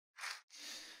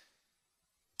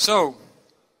So,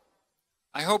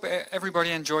 I hope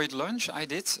everybody enjoyed lunch. I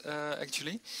did,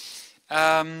 actually.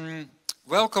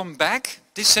 Welcome back.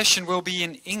 This session will be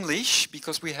in English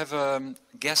because we have a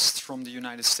guest from the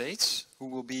United States who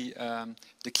will be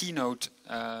the keynote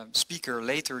speaker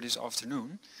later this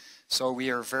afternoon. So we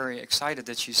are very excited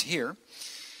that she's here.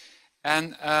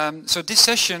 And so this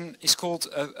session is called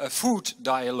a food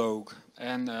dialogue.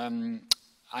 And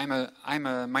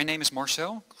my name is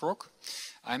Marcel Krok.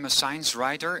 I'm a science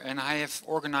writer and I have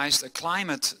organized a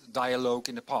climate dialogue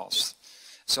in the past.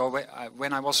 So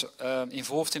when I was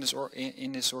involved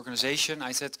in this organization,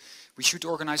 I said we should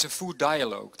organize a food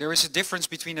dialogue. There is a difference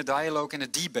between a dialogue and a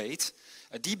debate.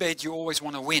 A debate you always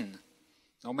want to win.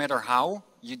 No matter how,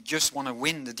 you just want to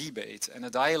win the debate. And a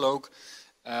dialogue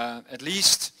at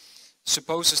least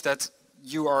supposes that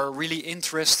you are really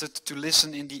interested to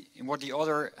listen in what the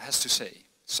other has to say.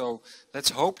 So let's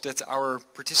hope that our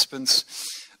participants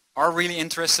are really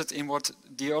interested in what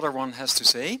the other one has to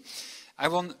say. I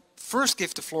will first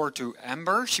give the floor to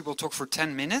Amber. She will talk for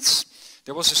 10 minutes.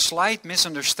 There was a slight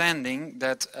misunderstanding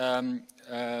that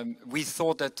we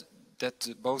thought that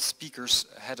both speakers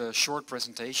had a short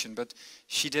presentation, but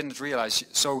she didn't realize.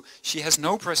 So she has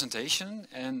no presentation,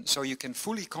 and so you can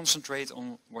fully concentrate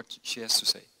on what she has to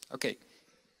say. Okay.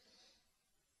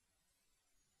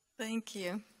 Thank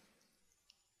you.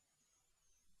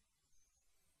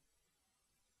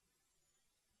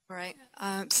 All right,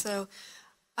 so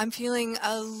I'm feeling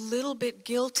a little bit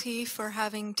guilty for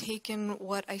having taken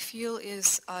what I feel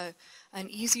is an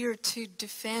easier to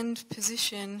defend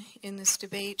position in this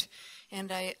debate,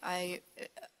 and I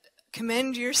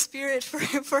commend your spirit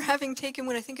for having taken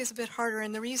what I think is a bit harder.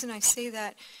 And the reason I say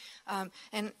that,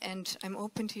 and I'm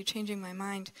open to changing my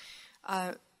mind,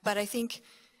 but I think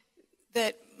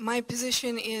that my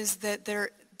position is that there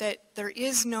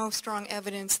is no strong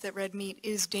evidence that red meat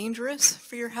is dangerous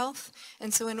for your health.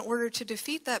 And so in order to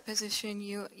defeat that position,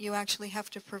 you actually have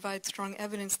to provide strong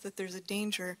evidence that there's a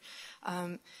danger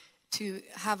to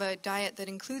have a diet that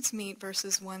includes meat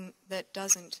versus one that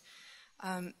doesn't.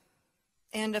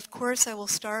 And of course, I will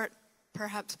start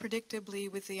perhaps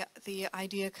predictably with the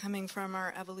idea coming from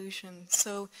our evolution.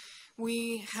 So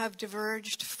we have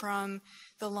diverged from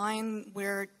the line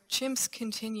where chimps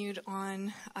continued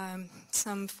on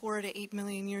some 4 to 8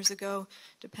 million years ago,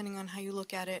 depending on how you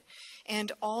look at it.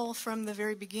 And all from the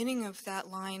very beginning of that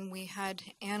line, we had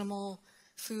animal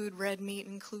food, red meat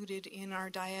included in our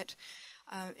diet.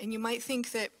 And you might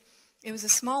think that it was a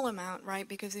small amount, right?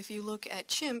 Because if you look at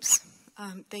chimps,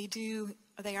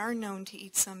 they are known to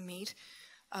eat some meat,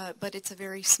 but it's a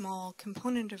very small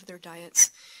component of their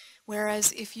diets.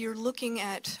 Whereas if you're looking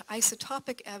at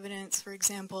isotopic evidence, for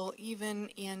example, even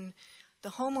in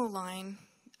the Homo line,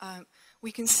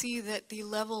 we can see that the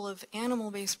level of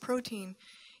animal-based protein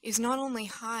is not only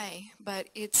high, but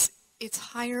it's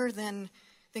higher than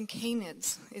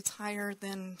canids. It's higher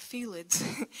than felids.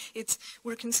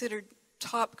 We're considered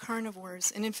top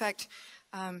carnivores. And in fact,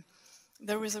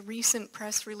 there was a recent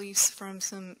press release from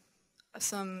some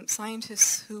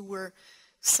scientists who were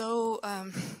so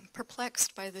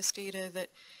perplexed by this data that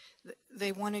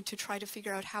they wanted to try to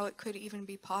figure out how it could even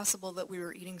be possible that we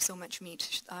were eating so much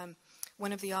meat.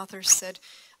 One of the authors said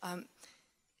an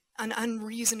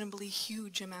unreasonably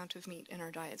huge amount of meat in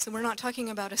our diet. So we're not talking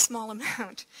about a small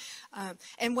amount.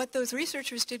 And what those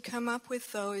researchers did come up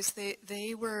with, though, is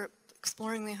they were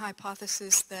exploring the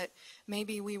hypothesis that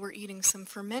maybe we were eating some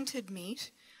fermented meat,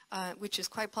 which is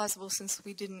quite plausible since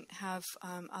we didn't have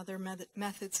other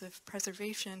methods of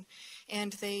preservation.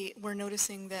 And they were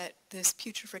noticing that this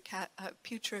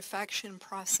putrefaction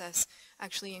process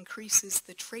actually increases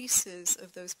the traces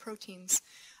of those proteins.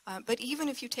 But even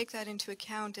if you take that into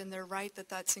account and they're right that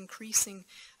that's increasing,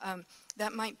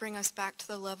 that might bring us back to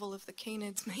the level of the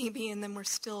canids maybe, and then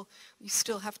you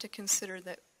still have to consider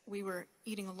that we were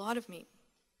eating a lot of meat.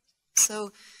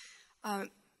 So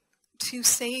to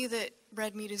say that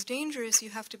red meat is dangerous,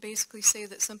 you have to basically say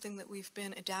that something that we've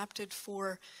been adapted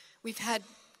for, we've had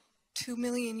 2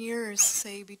 million years,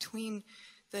 say, between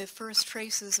the first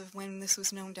traces of when this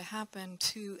was known to happen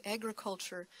to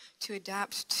agriculture to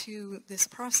adapt to this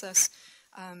process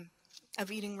of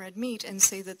eating red meat and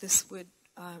say that this would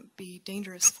be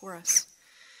dangerous for us.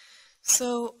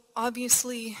 So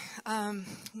obviously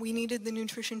we needed the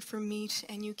nutrition from meat,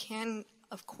 and you can,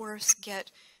 of course,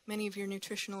 get many of your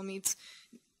nutritional needs,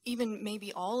 even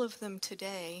maybe all of them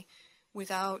today,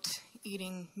 without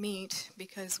eating meat,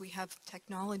 because we have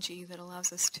technology that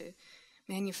allows us to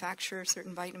manufacture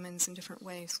certain vitamins in different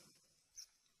ways.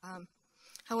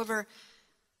 However,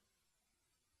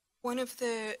 one of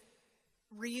the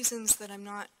reasons that I'm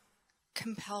not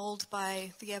compelled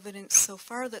by the evidence so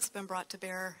far that's been brought to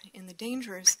bear in the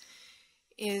dangers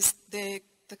is the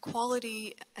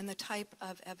quality and the type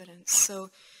of evidence. So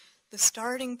the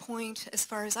starting point, as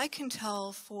far as I can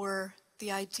tell, for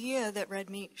the idea that red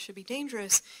meat should be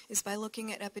dangerous is by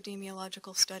looking at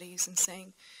epidemiological studies and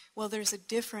saying, well, there's a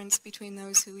difference between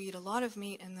those who eat a lot of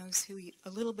meat and those who eat a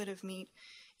little bit of meat,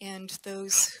 and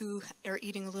those who are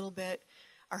eating a little bit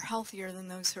are healthier than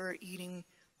those who are eating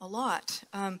a lot.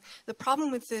 The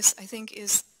problem with this, I think,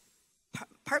 is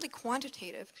partly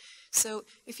quantitative. So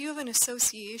if you have an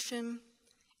association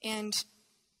and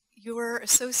your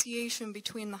association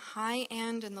between the high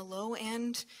end and the low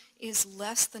end is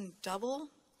less than double,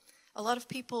 a lot of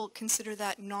people consider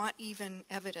that not even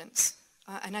evidence.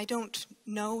 And I don't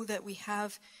know that we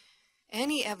have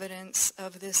any evidence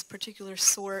of this particular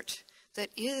sort that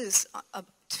is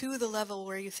to the level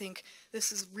where you think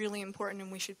this is really important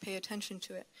and we should pay attention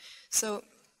to it. So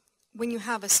when you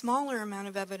have a smaller amount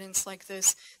of evidence like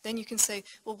this, then you can say,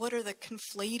 well, what are the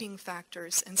conflating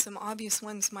factors? And some obvious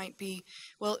ones might be,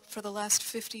 well, for the last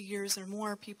 50 years or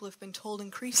more, people have been told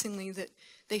increasingly that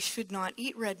they should not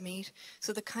eat red meat.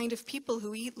 So the kind of people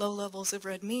who eat low levels of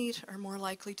red meat are more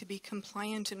likely to be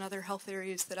compliant in other health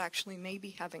areas that actually may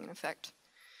be having an effect.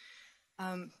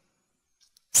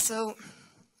 So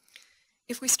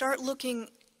if we start looking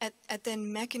at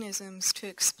then mechanisms to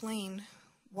explain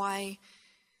why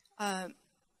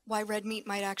red meat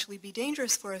might actually be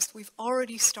dangerous for us, we've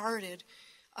already started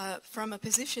from a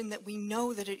position that we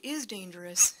know that it is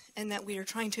dangerous and that we are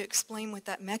trying to explain what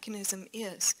that mechanism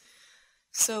is.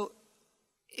 So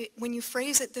when you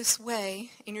phrase it this way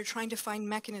and you're trying to find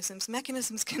mechanisms,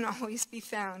 mechanisms can always be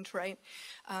found, right?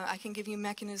 I can give you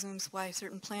mechanisms why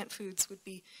certain plant foods would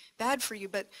be bad for you,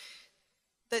 but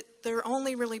they're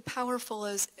only really powerful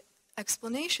as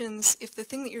explanations if the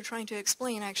thing that you're trying to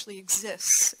explain actually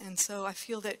exists. And so I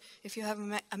feel that if you have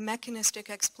a mechanistic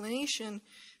explanation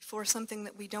for something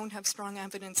that we don't have strong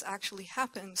evidence actually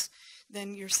happens,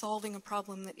 then you're solving a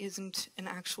problem that isn't an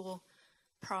actual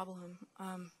problem.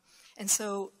 And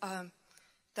so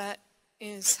that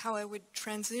is how I would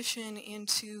transition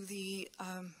into the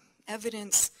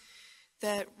evidence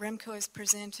that Remko has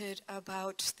presented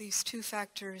about these two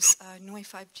factors,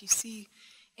 NOI5GC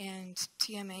and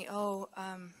TMAO,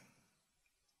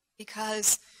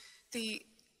 because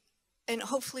and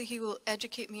hopefully he will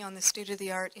educate me on the state of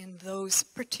the art in those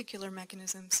particular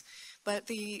mechanisms, but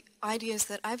the ideas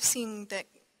that I've seen that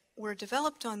were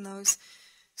developed on those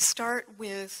start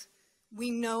with, we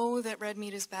know that red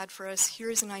meat is bad for us,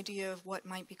 here's an idea of what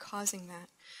might be causing that.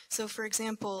 So for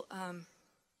example,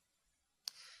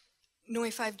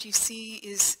 NOI5GC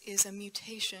is a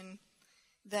mutation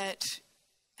that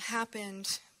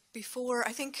happened before,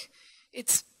 I think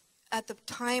it's at the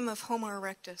time of Homo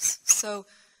erectus. So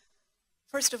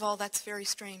first of all, that's very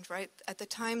strange, right? At the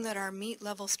time that our meat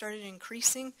level started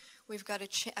increasing, we've got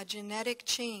a genetic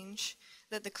change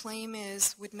that the claim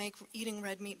is would make eating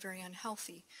red meat very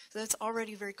unhealthy. So that's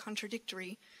already very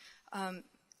contradictory.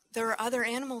 There are other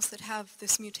animals that have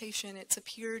this mutation. It's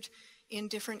appeared in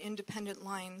different independent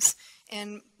lines,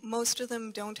 and most of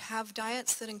them don't have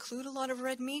diets that include a lot of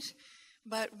red meat,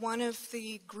 but one of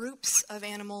the groups of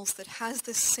animals that has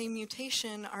this same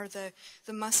mutation are the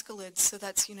muscelids, so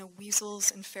that's,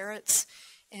 weasels and ferrets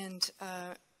and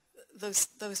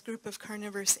those group of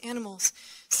carnivorous animals.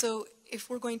 So if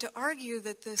we're going to argue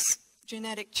that this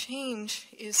genetic change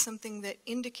is something that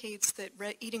indicates that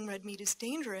eating red meat is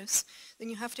dangerous, then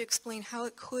you have to explain how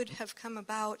it could have come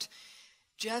about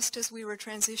just as we were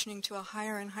transitioning to a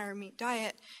higher and higher meat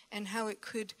diet, and how it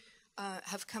could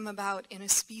have come about in a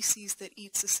species that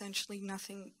eats essentially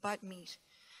nothing but meat.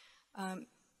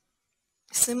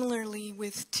 Similarly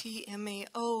with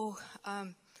TMAO,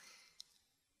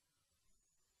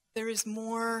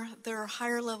 there are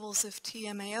higher levels of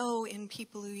TMAO in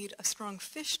people who eat a strong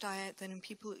fish diet than in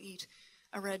people who eat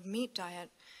a red meat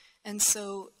diet. And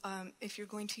so if you're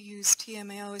going to use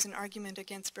TMAO as an argument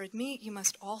against red meat, you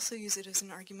must also use it as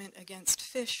an argument against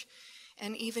fish.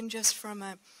 And even just from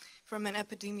an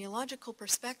epidemiological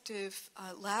perspective,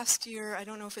 last year, I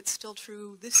don't know if it's still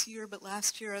true this year, but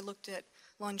last year I looked at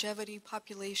longevity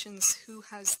populations, who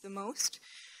has the most,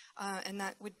 and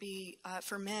that would be,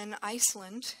 for men,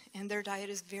 Iceland, and their diet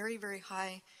is very, very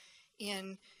high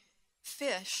in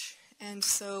fish. And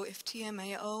so if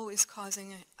TMAO is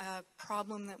causing a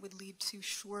problem that would lead to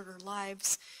shorter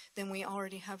lives, then we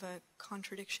already have a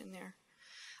contradiction there.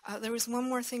 There was one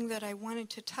more thing that I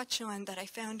wanted to touch on that I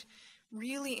found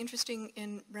really interesting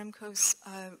in Remko's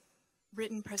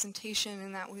written presentation,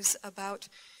 and that was about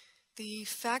the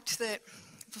fact that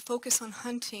the focus on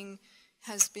hunting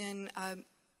has been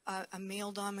a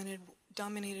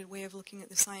male-dominated way of looking at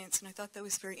the science, and I thought that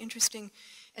was very interesting,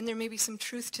 and there may be some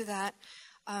truth to that.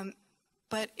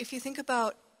 But if you think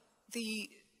about the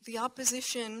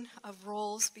opposition of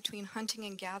roles between hunting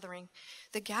and gathering,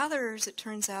 the gatherers, it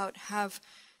turns out, have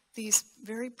these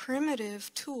very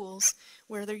primitive tools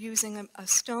where they're using a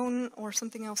stone or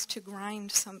something else to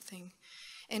grind something.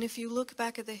 And if you look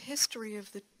back at the history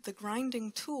of the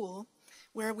grinding tool,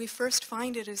 where we first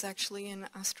find it is actually in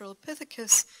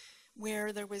Australopithecus,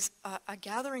 where there was a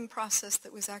gathering process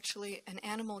that was actually an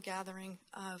animal gathering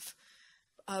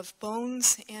of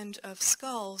bones and of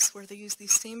skulls, where they used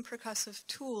these same percussive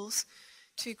tools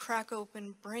to crack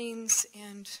open brains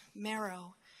and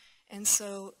marrow. And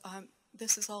so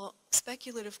this is all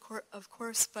speculative, of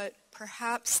course, but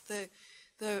perhaps the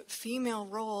female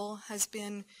role has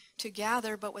been to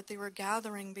gather, but what they were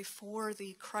gathering before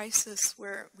the crisis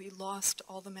where we lost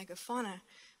all the megafauna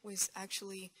was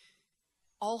actually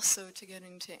also to get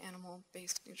into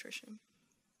animal-based nutrition.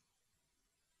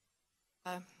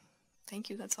 Thank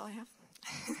you, that's all I have.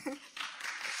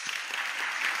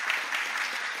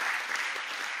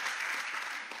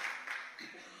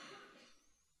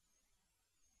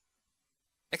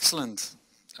 Excellent.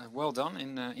 Well done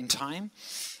in time.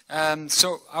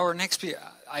 So our next speaker,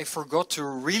 I forgot to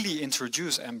really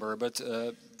introduce Amber, but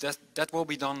that will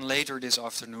be done later this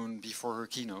afternoon before her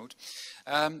keynote.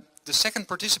 The second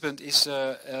participant is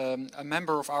a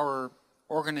member of our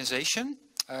organization,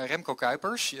 Remko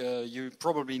Kuipers. You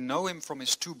probably know him from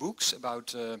his 2 books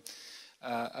about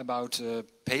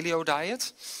paleo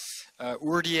diet,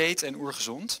 Oerdiëet and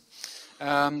Oergezond.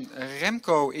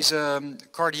 Remko is a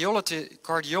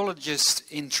cardiologist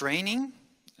in training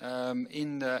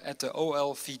at the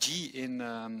OLVG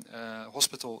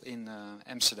hospital in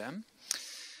Amsterdam.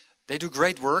 They do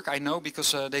great work, I know,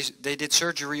 because they did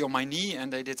surgery on my knee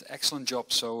and they did excellent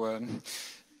job, so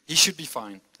he should be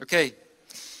fine. Okay,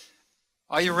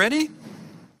 are you ready?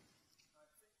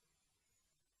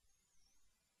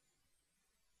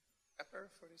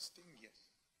 For this thing, yes.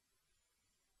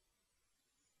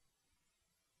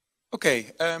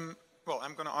 Okay, well,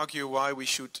 I'm going to argue why we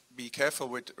should be careful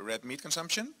with red meat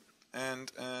consumption.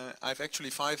 And I've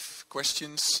actually 5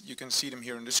 questions. You can see them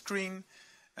here on the screen.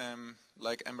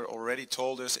 Like Amber already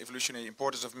told us, evolutionary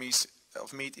importance of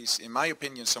meat is, in my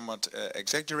opinion, somewhat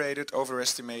exaggerated,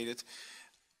 overestimated.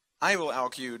 I will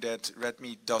argue that red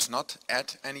meat does not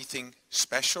add anything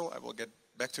special. I will get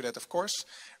back to that, of course.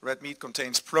 Red meat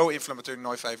contains pro-inflammatory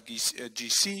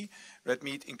NOI5-GC. Red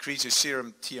meat increases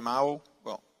serum TMAO.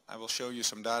 Well, I will show you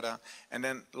some data. And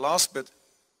then last but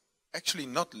actually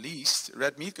not least,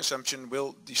 red meat consumption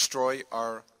will destroy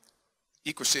our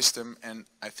ecosystem and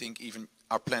I think even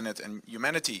our planet and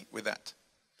humanity with that.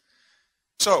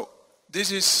 So,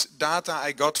 this is data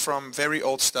I got from very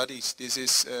old studies. This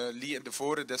is Lee and de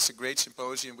Voorde, that's a great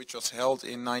symposium which was held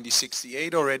in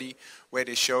 1968 already, where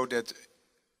they showed that,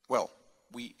 well,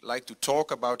 we like to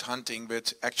talk about hunting,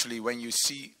 but actually when you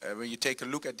take a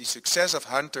look at the success of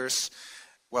hunters,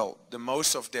 well, the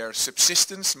most of their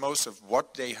subsistence, most of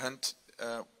what they hunt,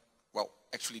 well,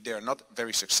 actually they are not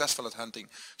very successful at hunting.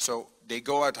 So they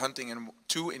go out hunting and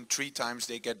 2 in 3 times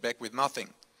they get back with nothing.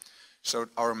 So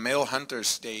our male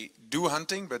hunters, they do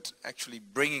hunting, but actually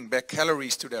bringing back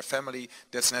calories to their family,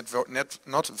 that's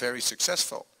not very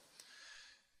successful.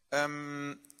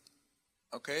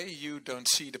 Okay, you don't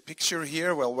see the picture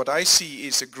here. Well, what I see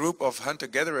is a group of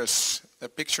hunter-gatherers, a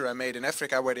picture I made in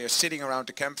Africa where they are sitting around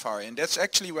the campfire. And that's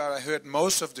actually where I heard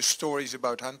most of the stories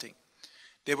about hunting.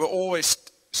 They were always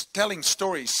telling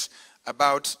stories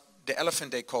about the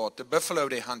elephant they caught, the buffalo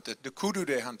they hunted, the kudu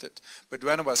they hunted. But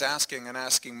when I was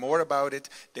asking more about it,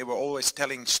 they were always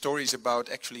telling stories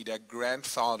about actually their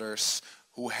grandfathers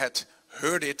who had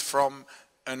heard it from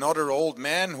another old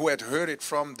man who had heard it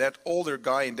from that older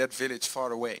guy in that village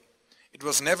far away. It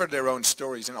was never their own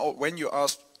stories. And when you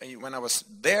asked, when I was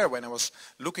there, when I was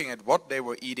looking at what they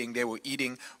were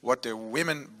eating what their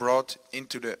women brought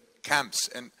into the camps.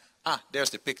 And there's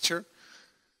the picture.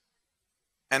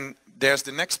 And there's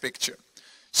the next picture.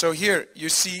 So here you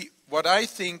see what I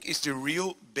think is the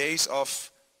real base of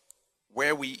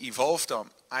where we evolved on.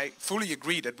 I fully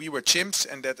agree that we were chimps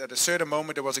and that at a certain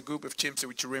moment there was a group of chimps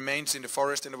which remains in the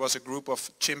forest and there was a group of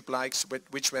chimp-likes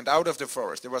which went out of the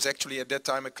forest. There was actually at that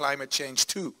time a climate change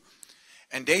too.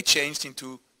 And they changed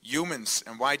into humans.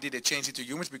 And why did they change into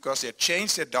humans? Because they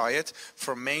changed their diet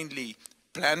from mainly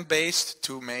plant-based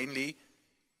to mainly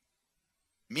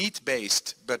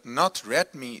meat-based, but not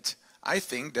red meat. I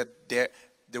think that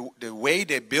the way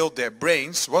they built their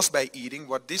brains was by eating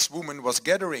what this woman was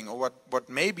gathering, or what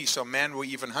maybe some men were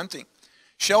even hunting.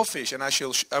 Shellfish, and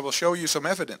I will show you some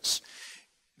evidence.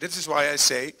 this is why I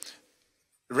say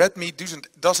red meat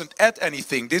doesn't add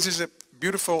anything. This is a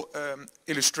beautiful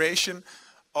illustration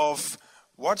of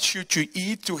what should you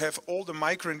eat to have all the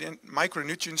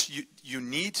micronutrients you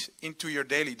need into your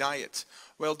daily diet.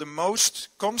 Well, the most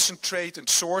concentrated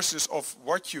sources of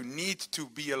what you need to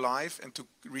be alive and to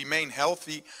remain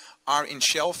healthy are in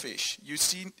shellfish. You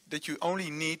see that you only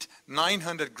need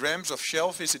 900 grams of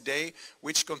shellfish a day,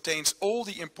 which contains all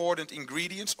the important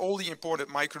ingredients, all the important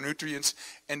micronutrients,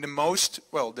 and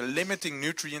the limiting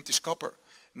nutrient is copper.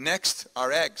 Next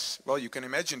are eggs. Well, you can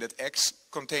imagine that eggs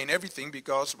contain everything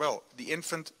because, well, the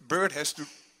infant bird has to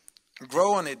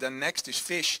grow on it. Then next is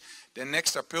fish. Then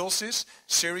next are pulses,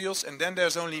 cereals, and then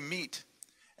there's only meat.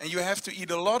 And you have to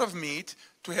eat a lot of meat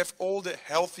to have all the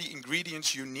healthy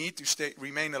ingredients you need to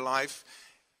remain alive.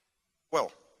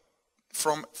 Well,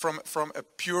 from a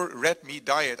pure red meat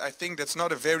diet. I think that's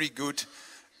not a very good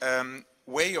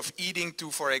way of eating to,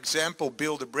 for example,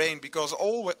 build a brain, because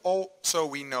also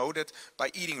we know that by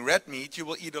eating red meat you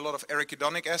will eat a lot of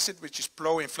arachidonic acid, which is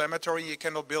pro-inflammatory, and you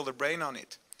cannot build a brain on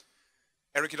it.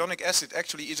 Arachidonic acid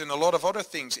actually is in a lot of other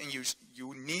things, and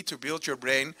you need to build your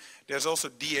brain. There's also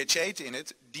DHA in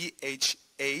it,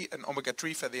 DHA, an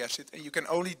omega-3 fatty acid, and you can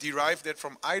only derive that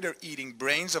from either eating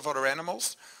brains of other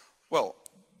animals. Well,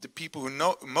 the people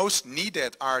who most need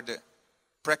that are the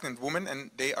pregnant women, and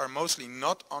they are mostly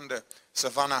not on the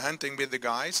savannah hunting with the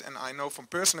guys. And I know from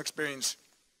personal experience,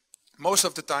 most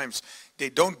of the times they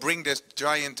don't bring these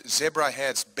giant zebra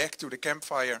heads back to the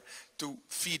campfire to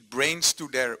feed brains to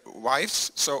their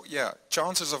wives. So yeah,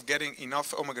 chances of getting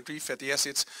enough omega-3 fatty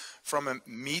acids from a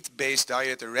meat-based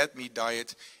diet, a red meat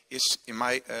diet, is, in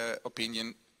my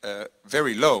opinion,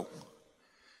 very low.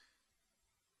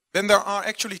 Then there are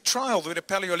actually trials with a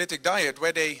Paleolithic diet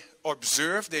where they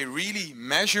observed, they really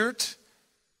measured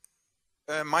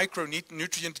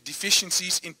micronutrient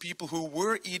deficiencies in people who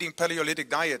were eating Paleolithic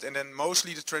diet, and then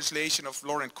mostly the translation of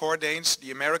Laurent Cordain's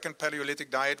The American Paleolithic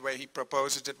Diet, where he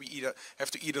proposes that we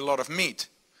have to eat a lot of meat.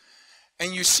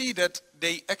 And you see that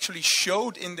they actually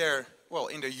showed in their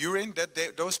urine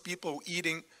that those people were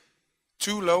eating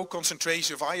too low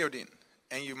concentration of iodine.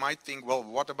 And you might think, well,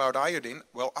 what about iodine?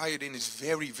 Well, iodine is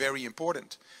very, very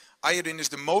important. Iodine is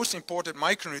the most important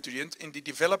micronutrient in the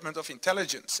development of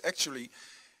intelligence. Actually,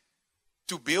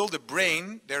 to build a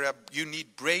brain, you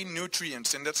need brain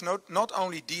nutrients, and that's not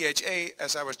only DHA,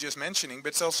 as I was just mentioning, but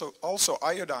it's also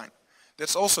iodine.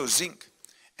 That's also zinc.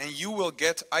 And you will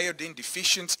get iodine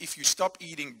deficiency if you stop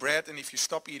eating bread and if you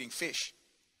stop eating fish.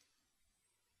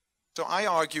 So I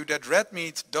argue that red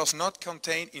meat does not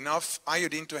contain enough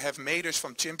iodine to have made us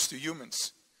from chimps to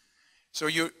humans. So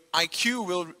your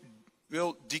IQ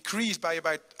will decrease by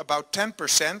about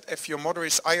 10% if your mother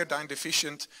is iodine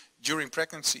deficient during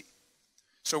pregnancy.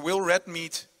 So will red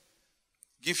meat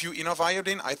give you enough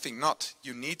iodine? I think not.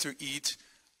 You need to eat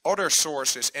other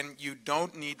sources, and you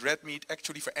don't need red meat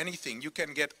actually for anything. You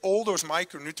can get all those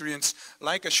micronutrients,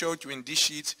 like I showed you in this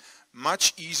sheet,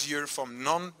 much easier from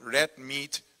non-red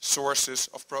meat sources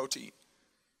of protein.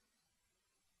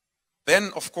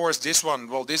 Then, of course, this one,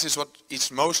 well, this is what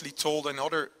is mostly told in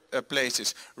other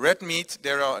places. Red meat,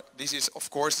 this is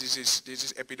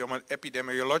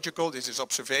epidemiological, this is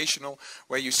observational,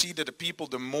 where you see that the people,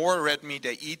 the more red meat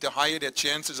they eat, the higher their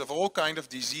chances of all kinds of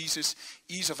diseases,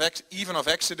 even of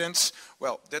accidents.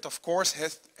 Well, that of course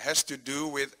has to do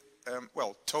with,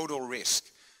 total risk.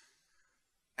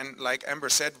 And like Amber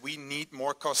said, we need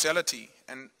more causality,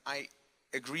 and I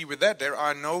agree with that. There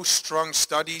are no strong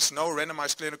studies, no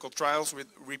randomized clinical trials with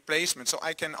replacement. So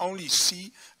I can only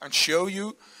see and show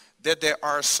you that there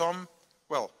are some,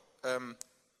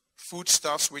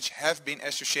 foodstuffs which have been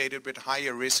associated with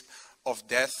higher risk of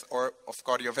death or of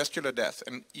cardiovascular death.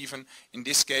 And even in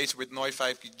this case with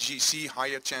NOI5GC,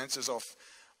 higher chances of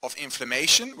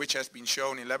inflammation, which has been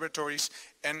shown in laboratories,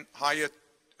 and higher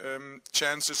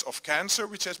chances of cancer,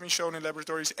 which has been shown in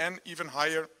laboratories, and even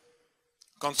higher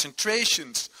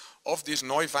concentrations of this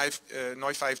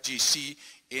NOI5GC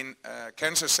in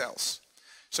cancer cells.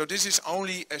 So this is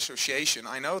only association,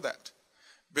 I know that.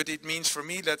 But it means for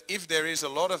me that if there is a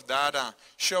lot of data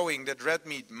showing that red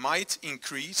meat might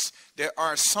increase, there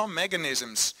are some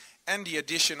mechanisms, and the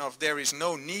addition of there is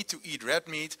no need to eat red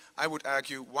meat, I would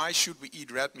argue, why should we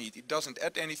eat red meat? It doesn't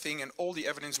add anything, and all the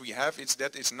evidence we have is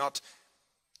that it's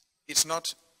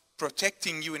not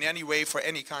protecting you in any way for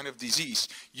any kind of disease.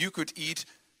 You could eat,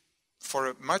 for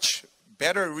a much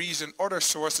better reason, other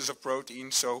sources of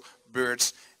protein, so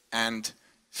birds and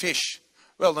fish.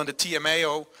 Well, then the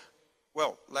TMAO,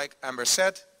 well, like Amber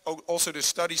said, also the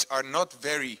studies are not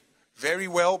very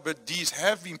well, but these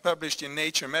have been published in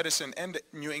Nature Medicine and the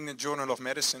New England Journal of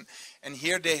Medicine, and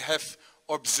here they have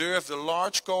observed a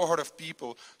large cohort of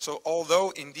people. So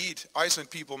although indeed Iceland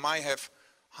people might have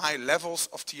high levels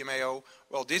of TMAO,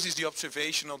 well, this is the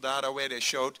observational data where they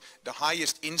showed the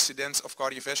highest incidence of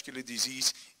cardiovascular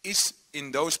disease is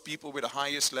in those people with the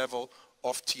highest level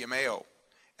of TMAO.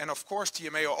 And of course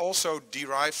TMAO also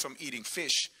derives from eating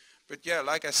fish. But yeah,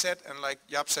 like I said, and like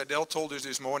Jaap Seidel told us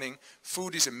this morning,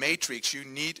 food is a matrix.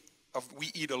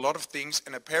 We eat a lot of things,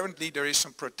 and apparently there is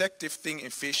some protective thing in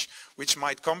fish which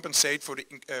might compensate for the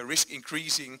risk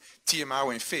increasing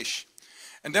TMAO in fish.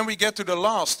 And then we get to the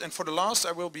last, and for the last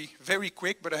I will be very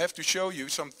quick, but I have to show you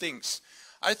some things.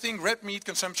 I think red meat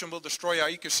consumption will destroy our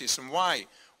ecosystem. Why?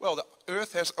 Well, the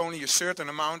Earth has only a certain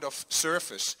amount of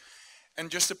surface. And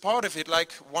just a part of it,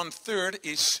 like 1/3,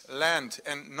 is land.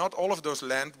 And not all of those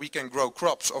land we can grow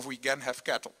crops or we can have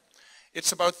cattle.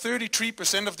 It's about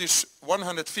 33% of this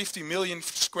 150 million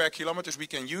square kilometers we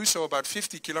can use, so about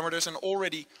 50 kilometers, and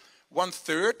already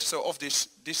 1/3, so of this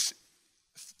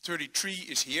 33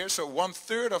 is here, so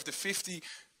 1/3 of the 50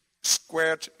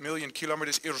 squared million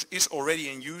kilometers is already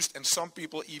in use, and some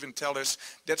people even tell us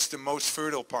that's the most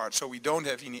fertile part, so we don't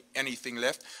have anything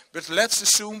left. But let's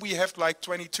assume we have like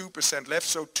 22% left,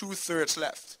 so 2/3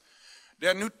 left. There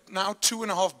are now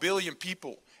 2.5 billion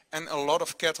people and a lot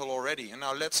of cattle already. And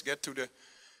now let's get to the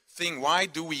thing, why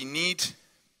do we need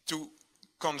to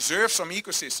conserve some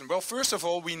ecosystem? Well, first of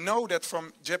all, we know that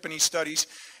from Japanese studies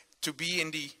to be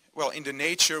in the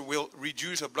nature will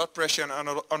reduce our blood pressure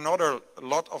and another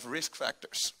lot of risk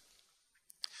factors.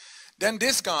 Then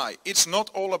this guy, it's not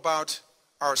all about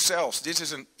ourselves. This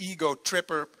is an ego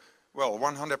tripper, well,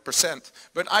 100%.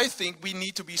 But I think we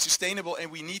need to be sustainable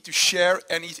and we need to share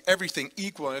and eat everything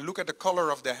equal. And look at the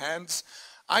color of the hands.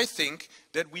 I think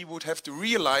that we would have to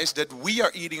realize that we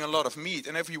are eating a lot of meat.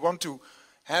 And if we want to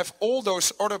have all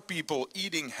those other people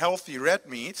eating healthy red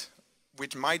meat,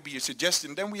 which might be a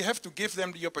suggestion, then we have to give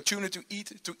them the opportunity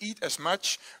to eat as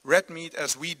much red meat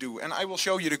as we do. And I will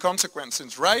show you the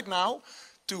consequences. Right now,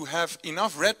 to have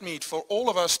enough red meat for all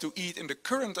of us to eat in the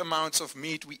current amounts of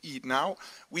meat we eat now,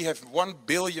 we have 1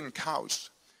 billion cows.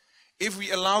 If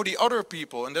we allow the other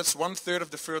people, and that's 1/3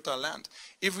 of the fertile land,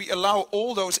 if we allow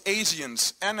all those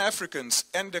Asians and Africans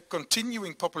and the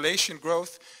continuing population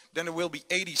growth, then there will be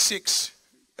 86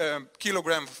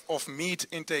 kilograms of meat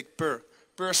intake per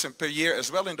person per year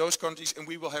as well in those countries, and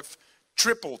we will have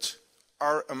tripled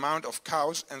our amount of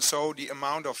cows, and so the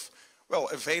amount of, well,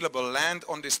 available land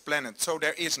on this planet. So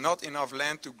there is not enough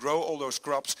land to grow all those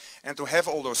crops and to have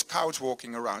all those cows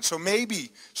walking around. So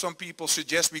maybe some people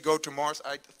suggest we go to Mars.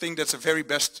 I think that's a very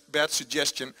bad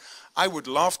suggestion. I would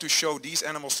love to show these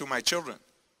animals to my children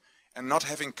and not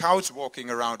having cows walking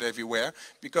around everywhere,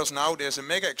 because now there's a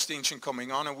mega extinction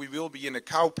coming on and we will be in a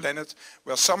cow planet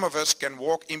where some of us can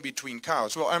walk in between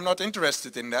cows. Well, I'm not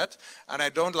interested in that, and I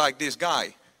don't like this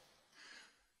guy.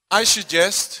 I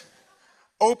suggest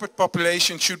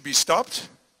overpopulation should be stopped,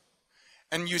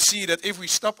 and you see that if we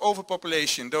stop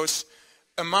overpopulation, those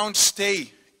amounts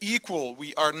stay equal.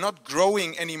 We are not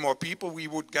growing any more people. We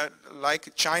would get,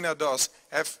 like China does,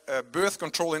 have birth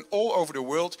control in all over the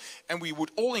world, and we would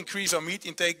all increase our meat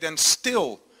intake. Then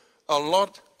still a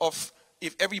lot of,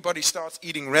 if everybody starts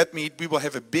eating red meat, we will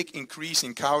have a big increase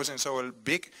in cows, and so a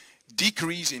big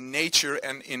decrease in nature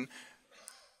and in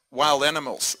wild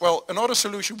animals. Well, another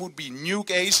solution would be nuke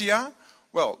Asia.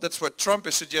 Well, that's what Trump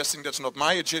is suggesting. That's not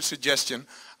my suggestion.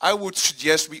 I would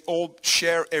suggest we all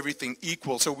share everything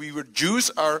equal. So we reduce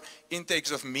our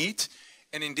intakes of meat.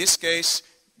 And in this case,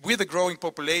 with a growing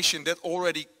population, that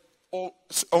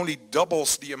only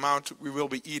doubles the amount we will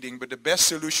be eating. But the best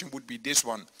solution would be this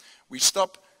one. We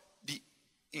stop the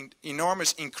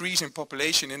enormous increase in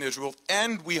population in this world,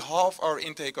 and we halve our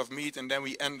intake of meat, and then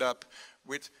we end up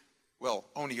with, well,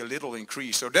 only a little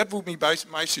increase. So that would be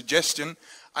my suggestion.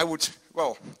 I would,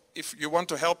 well, if you want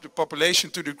to help the population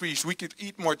to decrease, we could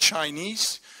eat more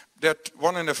Chinese, that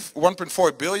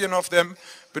 1.4 billion of them,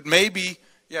 but maybe,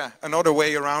 yeah, another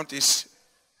way around is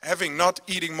having not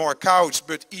eating more cows,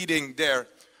 but eating their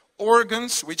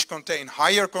organs, which contain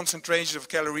higher concentrations of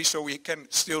calories, so we can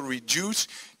still reduce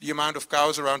the amount of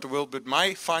cows around the world. But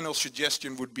my final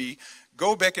suggestion would be,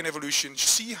 go back in evolution,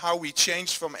 see how we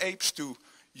changed from apes to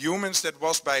humans. That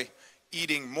was by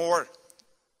eating more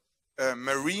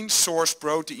marine source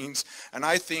proteins, and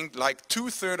I think like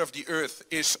 2/3 of the earth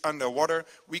is underwater.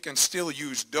 We can still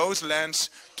use those lands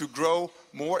to grow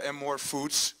more and more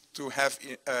foods to have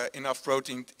enough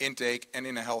protein intake and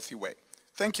in a healthy way.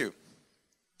 Thank you.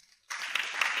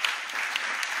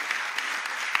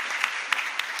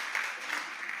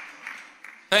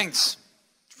 Thanks.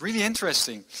 Really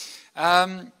interesting.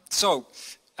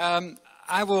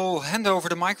 I will hand over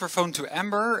the microphone to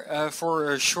Amber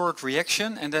for a short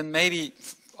reaction, and then maybe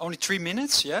only 3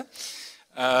 minutes, yeah?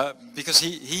 Because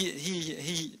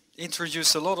he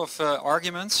introduced a lot of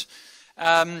arguments.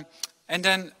 And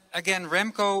then again,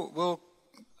 Remko will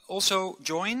also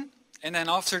join, and then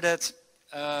after that,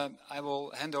 I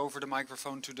will hand over the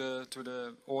microphone to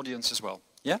the audience as well.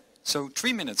 Yeah? So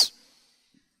 3 minutes.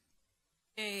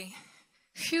 Okay.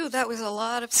 Phew, that was a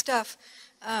lot of stuff.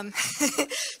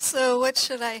 So what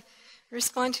should I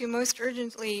respond to most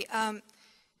urgently?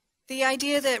 The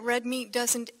idea that red meat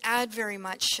doesn't add very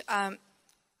much.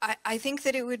 I think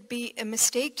that it would be a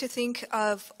mistake to think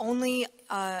of only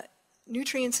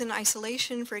nutrients in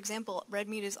isolation. For example, red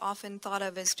meat is often thought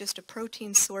of as just a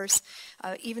protein source.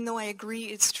 Even though I agree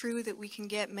it's true that we can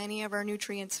get many of our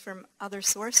nutrients from other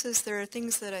sources, there are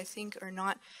things that I think are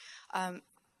not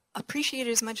appreciated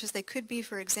as much as they could be.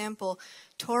 For example,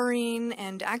 taurine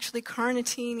and actually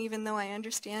carnitine, even though I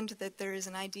understand that there is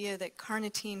an idea that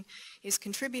carnitine is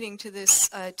contributing to this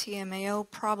TMAO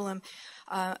problem.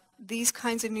 These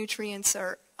kinds of nutrients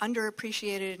are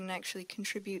underappreciated and actually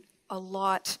contribute a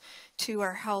lot to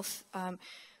our health. On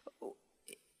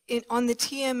the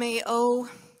TMAO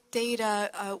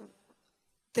data,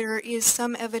 there is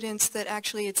some evidence that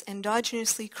actually it's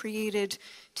endogenously created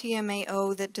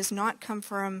TMAO that does not come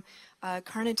from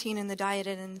carnitine in the diet,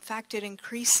 and in fact it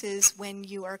increases when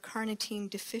you are carnitine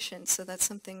deficient, so that's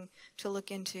something to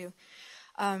look into.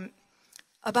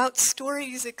 About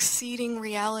stories exceeding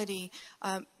reality,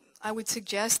 I would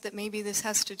suggest that maybe this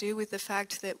has to do with the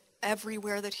fact that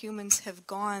everywhere that humans have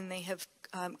gone, they have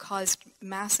caused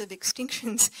massive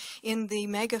extinctions in the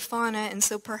megafauna, and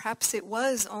so perhaps it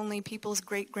was only people's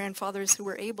great-grandfathers who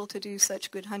were able to do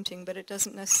such good hunting, but it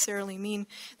doesn't necessarily mean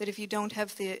that if you don't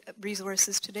have the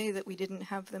resources today that we didn't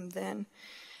have them then.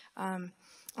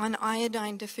 On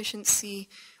iodine deficiency,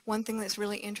 one thing that's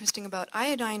really interesting about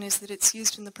iodine is that it's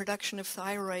used in the production of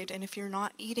thyroid, and if you're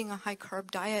not eating a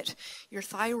high-carb diet, your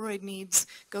thyroid needs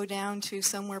go down to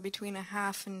somewhere between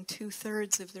 1/2 and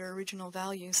 2/3 of their original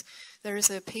values. There is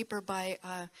a paper by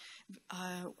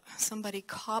somebody,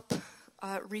 Kopp,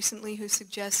 recently, who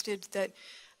suggested that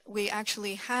we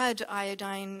actually had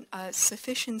iodine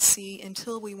sufficiency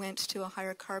until we went to a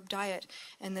higher carb diet,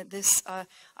 and that this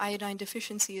iodine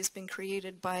deficiency has been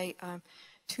created by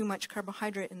too much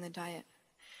carbohydrate in the diet.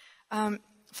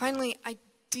 Finally, I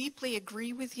deeply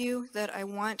agree with you that I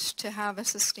want to have a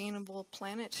sustainable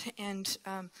planet, and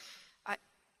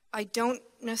I don't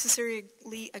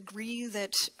necessarily agree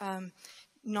that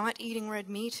not eating red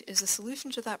meat is a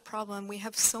solution to that problem. We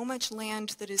have so much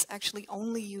land that is actually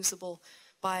only usable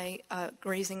by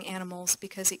grazing animals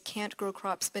because it can't grow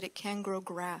crops, but it can grow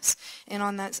grass. And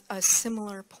on that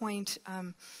similar point,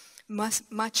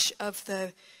 much of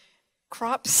the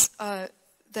crops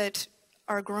that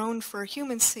are grown for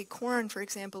humans, say corn, for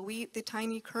example, we eat the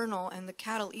tiny kernel and the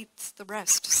cattle eats the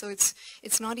rest. So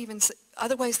it's not even,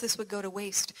 otherwise this would go to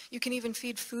waste. You can even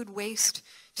feed food waste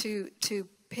to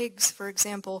pigs, for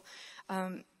example.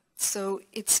 So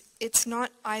it's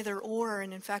not either or,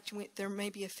 and in fact there may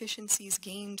be efficiencies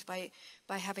gained by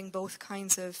having both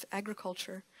kinds of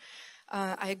agriculture.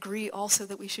 I agree also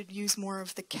that we should use more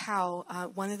of the cow.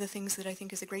 One of the things that I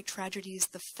think is a great tragedy is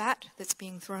the fat that's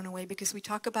being thrown away, because we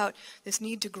talk about this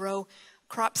need to grow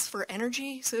crops for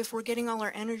energy. So if we're getting all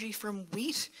our energy from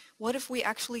wheat, what if we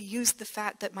actually use the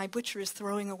fat that my butcher is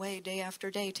throwing away day after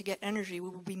day to get energy?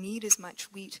 Will we need as much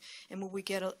wheat, and will we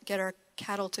get our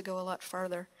cattle to go a lot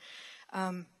farther?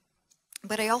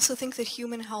 But I also think that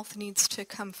human health needs to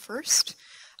come first.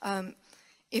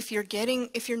 If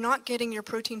you're not getting your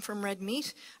protein from red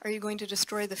meat, are you going to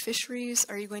destroy the fisheries?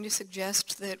 Are you going to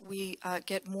suggest that we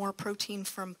get more protein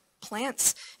from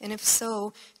plants? And if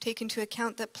so, take into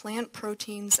account that plant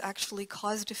proteins actually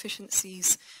cause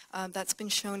deficiencies. That's been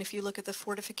shown if you look at the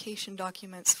fortification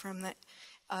documents from the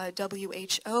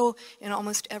WHO. In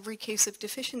almost every case of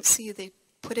deficiency, they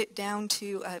put it down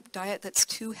to a diet that's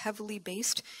too heavily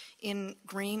based in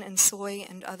grain and soy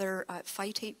and other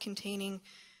phytate-containing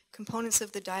components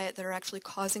of the diet that are actually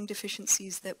causing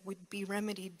deficiencies that would be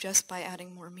remedied just by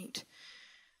adding more meat.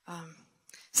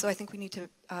 So I think we need to,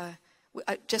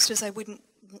 just as I wouldn't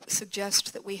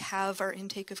suggest that we have our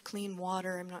intake of clean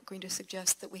water, I'm not going to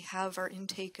suggest that we have our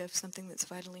intake of something that's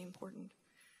vitally important.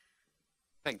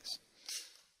 Thanks.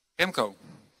 Remko.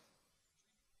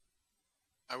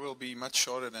 I will be much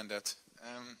shorter than that.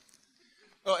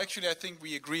 Well, actually, I think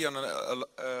we agree on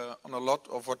a lot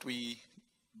of what we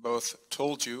both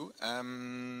told you.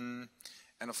 And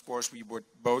And of course we were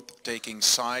both taking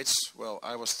sides. Well,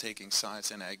 I was taking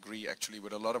sides, and I agree actually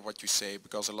with a lot of what you say,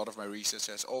 because a lot of my research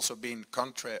has also been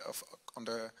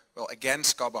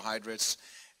against carbohydrates,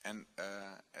 and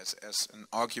as an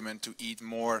argument to eat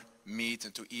more meat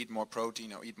and to eat more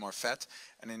protein or eat more fat.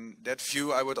 And in that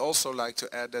view, I would also like to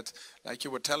add that, like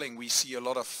you were telling, we see a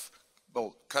lot of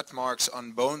cut marks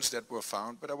on bones that were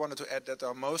found, but I wanted to add that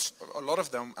a lot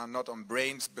of them are not on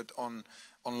brains but on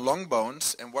long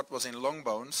bones, and what was in long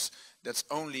bones, that's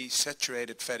only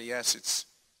saturated fatty acids.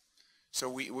 So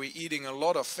we're eating a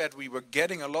lot of fat, we were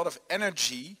getting a lot of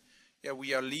energy. Yeah,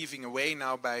 we are leaving away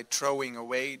now by throwing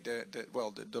away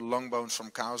the long bones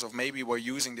from cows, or maybe we're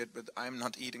using it, but I'm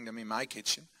not eating them in my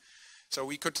kitchen. So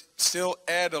we could still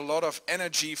add a lot of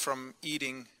energy from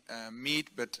eating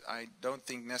meat, but I don't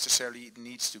think necessarily it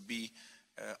needs to be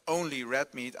only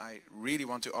red meat. I really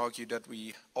want to argue that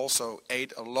we also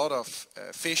ate a lot of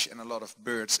fish and a lot of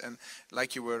birds. And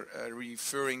like you were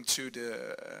referring to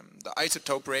the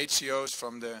isotope ratios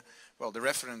from the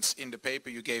reference in the paper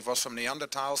you gave us from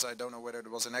Neanderthals. I don't know whether it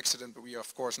was an accident, but we are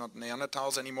of course not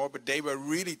Neanderthals anymore, but they were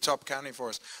really top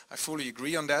carnivores. I fully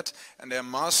agree on that. And there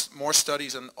are more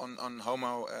studies on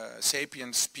Homo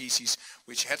sapiens species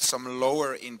which had some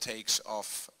lower intakes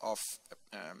of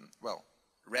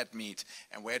red meat,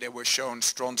 and where they were shown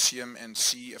strontium and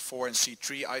C4 and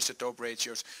C3 isotope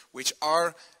ratios, which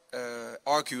are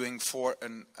arguing for a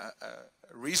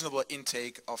reasonable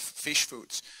intake of fish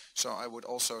foods. So I would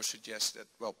also suggest that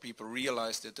people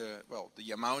realize that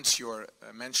the amounts you're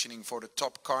mentioning for the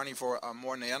top carnivore are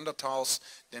more Neanderthals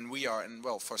than we are, and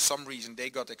for some reason they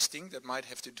got extinct. That might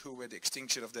have to do with the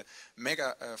extinction of the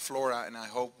mega flora, and I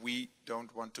hope we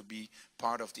don't want to be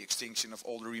part of the extinction of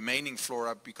all the remaining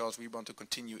flora because we want to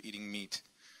continue eating meat.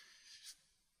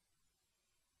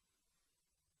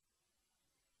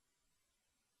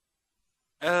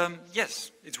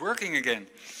 Yes, it's working again.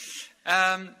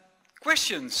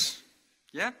 Questions?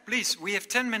 Yeah, please. We have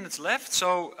 10 minutes left,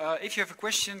 so if you have a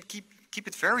question, keep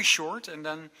it very short, and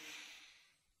then.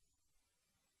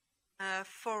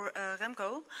 For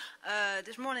Remko,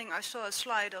 this morning I saw a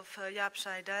slide of Jaap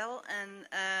Seidel, and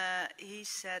he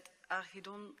said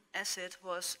arachidonic acid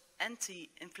was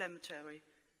anti-inflammatory,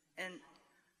 and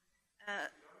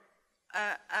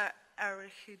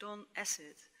arachidonic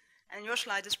acid. And your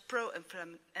slide is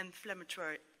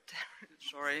pro-inflammatory.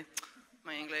 Sorry,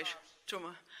 my English. So,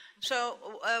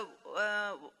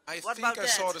 what about that? I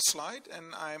saw the slide,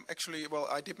 and I'm actually,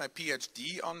 I did my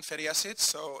PhD on fatty acids,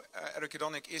 so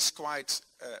arachidonic is quite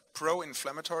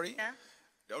pro-inflammatory. Yeah.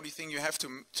 The only thing you have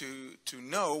to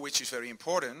know, which is very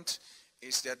important,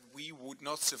 is that we would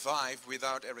not survive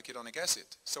without arachidonic acid.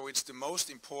 So it's the most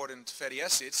important fatty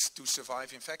acids to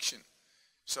survive infection.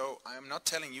 So I'm not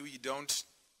telling you don't.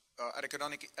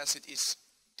 Arachidonic acid is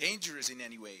dangerous in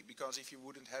any way, because if you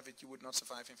wouldn't have it, you would not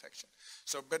survive infection.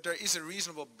 So, but there is a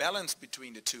reasonable balance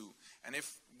between the two. And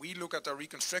if we look at our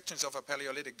reconstructions of our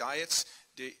Paleolithic diets,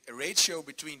 the ratio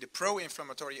between the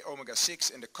pro-inflammatory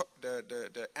omega-6 and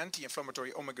the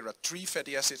anti-inflammatory omega-3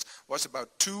 fatty acids was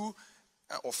about 2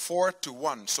 or 4 to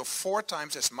 1. So 4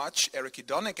 times as much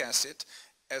arachidonic acid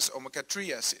as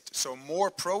omega-3 acid. So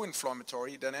more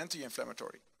pro-inflammatory than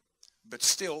anti-inflammatory. But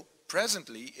still,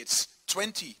 presently, it's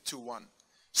 20 to 1.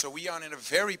 So we are in a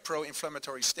very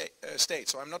pro-inflammatory state.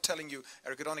 So I'm not telling you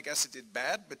arachidonic acid is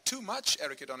bad, but too much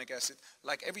arachidonic acid,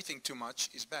 like everything too much,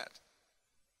 is bad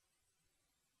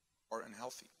or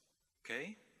unhealthy.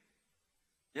 Okay.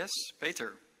 Yes,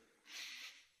 Peter.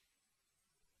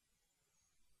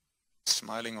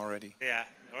 Smiling already. Yeah,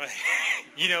 all right.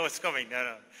 You know what's coming.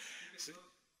 No.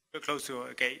 We're close to,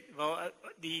 okay. Well,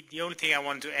 the only thing I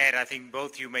want to add, I think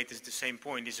both you made the same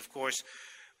point, is of course,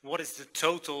 what is the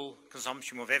total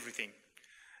consumption of everything?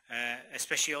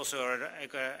 Especially also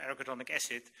arachidonic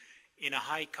acid. In a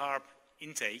high carb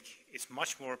intake, it's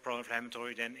much more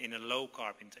pro-inflammatory than in a low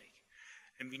carb intake.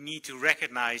 And we need to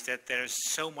recognize that there's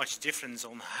so much difference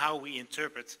on how we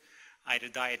interpret either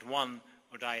diet 1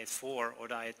 or diet 4 or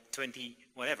diet 20,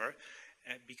 whatever.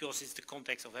 Because it's the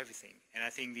context of everything. And I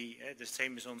think the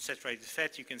same is on saturated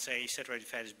fat. You can say saturated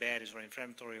fat is bad, is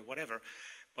inflammatory or whatever,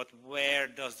 but where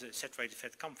does the saturated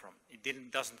fat come from? It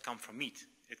doesn't come from meat.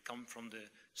 It comes from the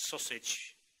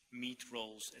sausage, meat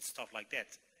rolls, and stuff like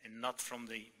that, and not from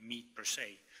the meat per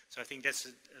se. So I think that's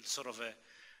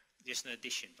just an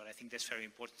addition, but I think that's very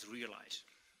important to realize.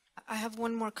 I have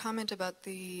one more comment about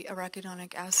the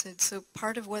arachidonic acid. So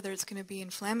part of whether it's going to be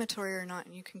inflammatory or not,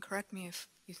 and you can correct me if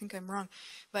you think I'm wrong,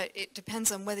 but it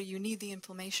depends on whether you need the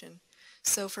inflammation.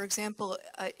 So for example,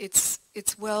 it's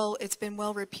been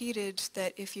well repeated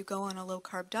that if you go on a low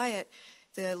carb diet,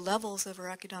 the levels of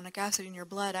arachidonic acid in your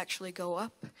blood actually go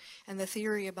up. And the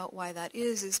theory about why that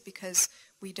is because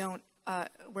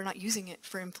we're not using it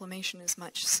for inflammation as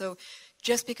much. So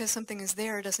just because something is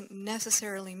there doesn't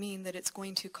necessarily mean that it's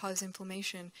going to cause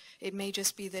inflammation. It may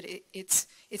just be that it's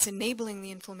enabling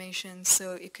the inflammation,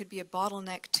 so it could be a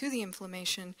bottleneck to the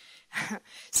inflammation,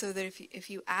 so that if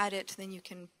you add it, then you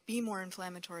can be more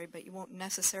inflammatory, but you won't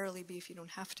necessarily be if you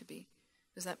don't have to be.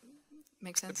 Does that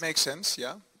make sense? It makes sense,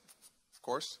 yeah, of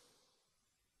course.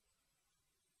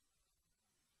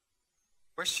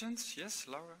 Questions? Yes,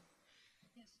 Laura?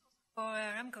 For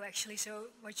Remko, actually, so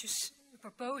what you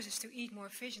propose is to eat more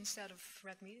fish instead of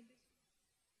red meat.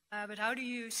 But how do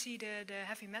you see the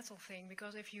heavy metal thing?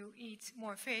 Because if you eat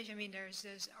more fish, I mean, there's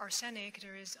arsenic,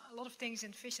 there is a lot of things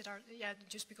in fish that are,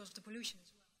 just because of the pollution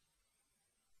as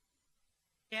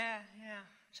well. Yeah.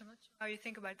 So much. How do you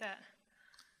think about that?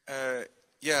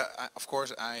 Of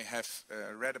course, I have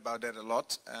read about that a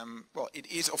lot. Well, it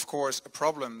is, of course, a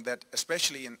problem that,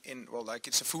 especially like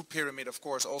it's a food pyramid, of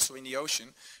course, also in the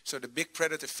ocean. So the big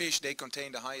predator fish, they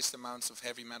contain the highest amounts of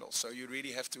heavy metals. So you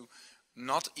really have to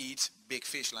not eat big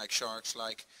fish like sharks,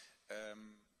 like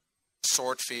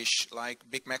swordfish, like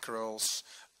big mackerels,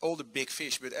 all the big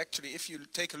fish. But actually, if you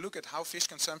take a look at how fish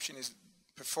consumption is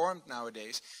performed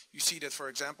nowadays, you see that, for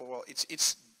example, well,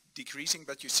 it's decreasing,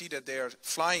 but you see that they are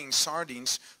flying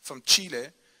sardines from Chile,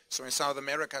 so in South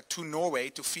America, to Norway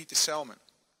to feed the salmon.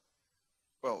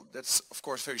 Well, that's of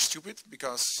course very stupid,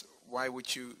 because why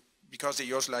would you, because they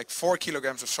use like 4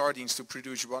 kilograms of sardines to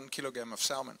produce 1 kilogram of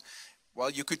salmon. Well,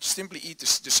 you could simply eat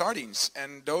the sardines,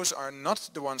 and those are not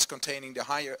the ones containing the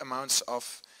higher amounts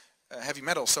of heavy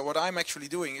metals. So what I'm actually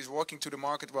doing is walking to the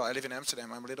market. Well, I live in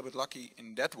Amsterdam, I'm a little bit lucky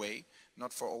in that way,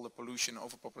 not for all the pollution,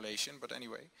 overpopulation, but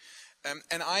anyway.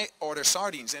 And I order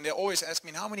sardines, and they always ask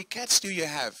me, how many cats do you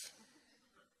have?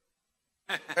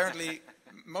 Apparently,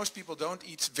 most people don't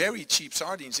eat very cheap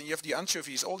sardines, and you have the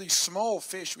anchovies, all these small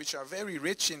fish which are very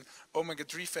rich in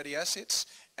omega-3 fatty acids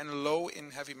and low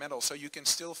in heavy metals. So you can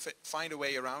still find a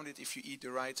way around it if you eat the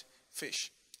right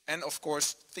fish. And of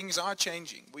course, things are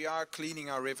changing. We are cleaning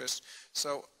our rivers.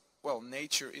 So, well,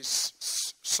 nature is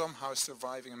somehow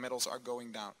surviving and metals are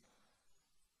going down.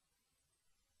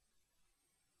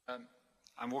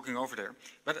 I'm walking over there,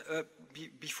 but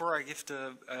before I give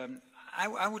the,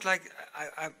 I would like,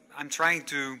 I'm trying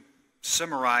to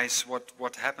summarize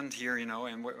what happened here, you know,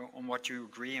 and on what you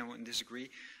agree and disagree.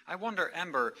 I wonder,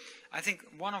 Amber, I think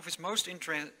one of his most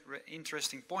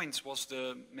interesting points was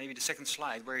maybe the second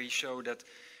slide, where he showed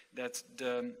that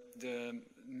the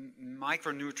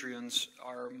micronutrients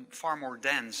are far more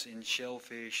dense in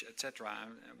shellfish, etc.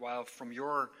 While from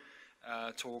your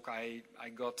talk, I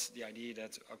got the idea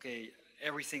that, okay,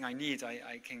 everything I need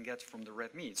I can get from the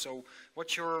red meat. So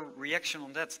what's your reaction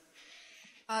on that?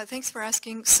 Thanks for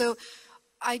asking. So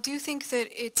I do think that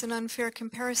it's an unfair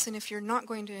comparison if you're not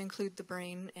going to include the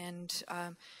brain, and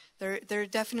there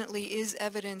definitely is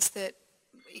evidence that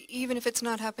even if it's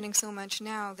not happening so much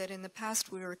now, that in the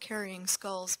past we were carrying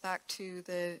skulls back to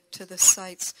the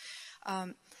sites.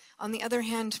 On the other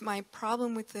hand, my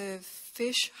problem with the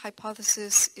fish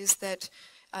hypothesis is that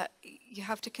you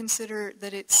have to consider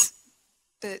that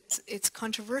it's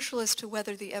controversial as to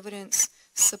whether the evidence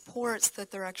supports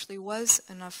that there actually was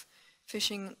enough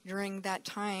fishing during that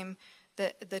time,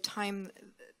 the time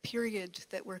period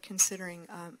that we're considering.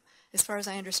 As far as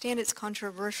I understand, it's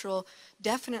controversial.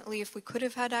 Definitely, if we could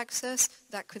have had access,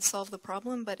 that could solve the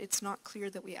problem, but it's not clear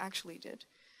that we actually did.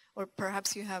 Or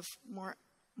perhaps you have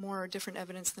more different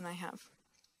evidence than I have.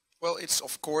 Well,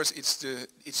 of course it's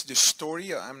the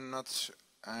story.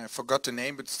 I forgot the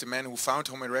name, but it's the man who found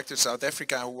Homo erectus South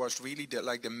Africa, who was really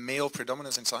the male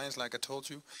predominance in science, like I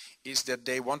told you, is that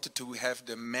they wanted to have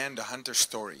the man, the hunter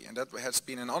story, and that has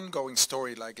been an ongoing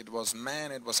story. Like it was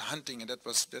man, it was hunting, and that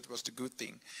was the good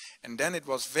thing. And then it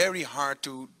was very hard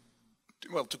to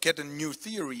get a new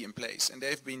theory in place, and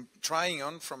they've been trying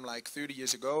on from like 30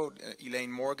 years ago.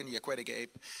 Elaine Morgan, the aquatic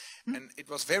ape, and it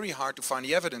was very hard to find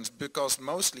the evidence, because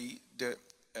mostly the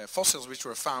fossils which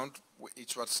were found,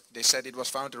 they said it was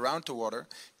found around the water,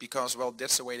 because, well,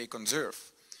 that's the way they conserve.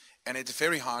 And it's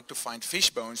very hard to find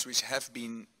fish bones which have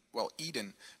been, well,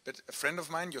 eaten. But a friend of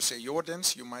mine, Jose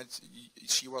Jordens,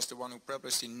 she was the one who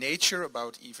published in Nature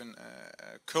about even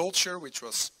culture, which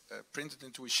was printed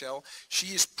into a shell. She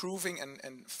is proving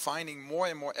and finding more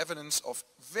and more evidence of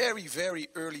very, very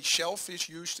early shellfish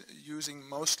using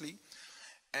mostly,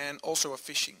 and also of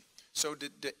fishing. So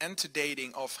the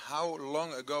antedating of how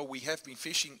long ago we have been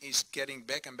fishing is getting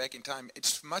back and back in time.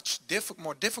 It's much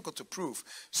more difficult to prove.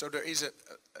 So there is a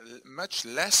much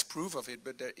less proof of it,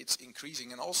 but it's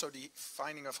increasing. And also the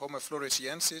finding of Homo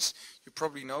floresiensis, you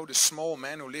probably know the small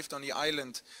man who lived on the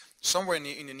island somewhere in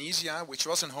Indonesia, which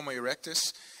wasn't Homo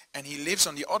erectus, and he lives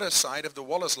on the other side of the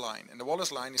Wallace Line. And the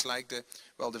Wallace Line is like the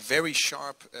very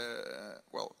sharp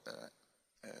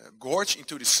gorge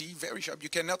into the sea, very sharp. You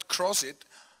cannot cross it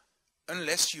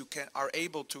unless you are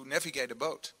able to navigate a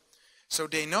boat. So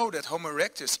they know that Homo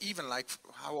erectus, even like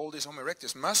how old is Homo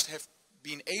erectus, must have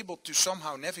been able to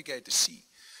somehow navigate the sea.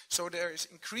 So there is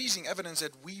increasing evidence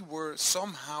that we were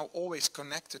somehow always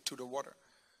connected to the water.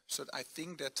 So I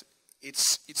think that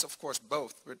it's of course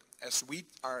both, but as we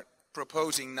are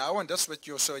proposing now, and that's what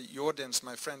Jordans,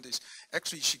 my friend, is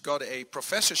actually, she got a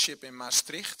professorship in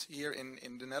Maastricht here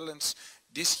in the Netherlands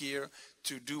this year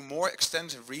to do more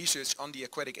extensive research on the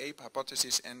aquatic ape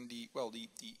hypothesis, and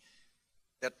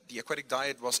that the aquatic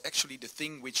diet was actually the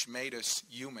thing which made us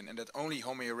human, and that only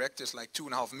Homo erectus, like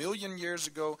 2.5 million years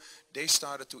ago, they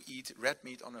started to eat red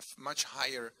meat on a much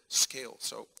higher scale.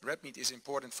 So red meat is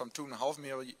important from 2.5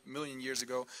 million years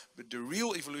ago, but the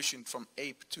real evolution from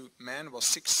ape to man was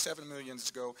 6-7 million years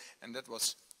ago, and that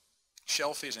was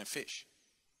shellfish and fish.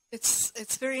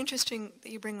 It's very interesting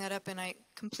that you bring that up, and I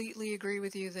completely agree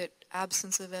with you that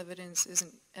absence of evidence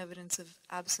isn't evidence of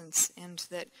absence, and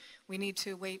that we need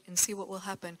to wait and see what will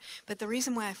happen. But the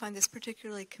reason why I find this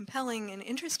particularly compelling and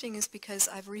interesting is because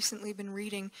I've recently been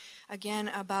reading again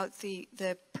about the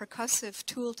percussive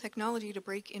tool technology to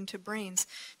break into brains.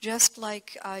 Just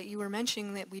like you were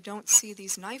mentioning that we don't see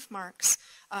these knife marks,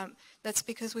 that's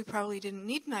because we probably didn't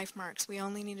need knife marks. We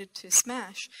only needed to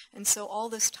smash. And so all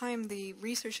this time the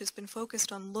research has been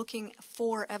focused on looking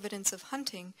for evidence of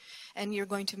hunting, and you're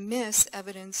going to miss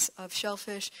evidence of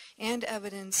shellfish and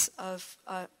evidence of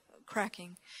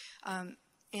cracking.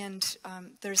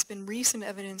 There's been recent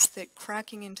evidence that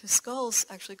cracking into skulls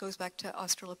actually goes back to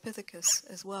Australopithecus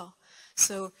as well.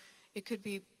 So it could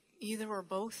be either or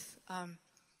both,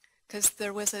 because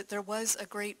there was a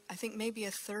great, I think maybe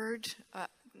a third,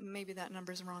 maybe that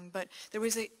number's wrong, but there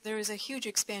was a huge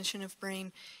expansion of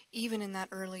brain even in that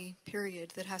early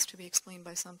period that has to be explained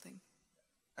by something.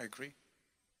 I agree.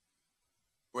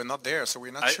 We're not there, so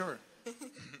we're not sure.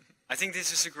 I think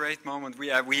this is a great moment. We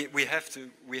have to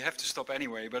stop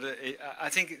anyway. But I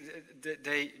think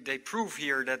they prove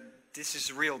here that this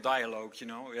is real dialogue. You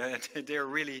know, they're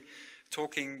really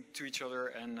talking to each other,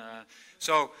 and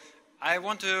so I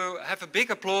want to have a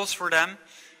big applause for them.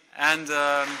 And.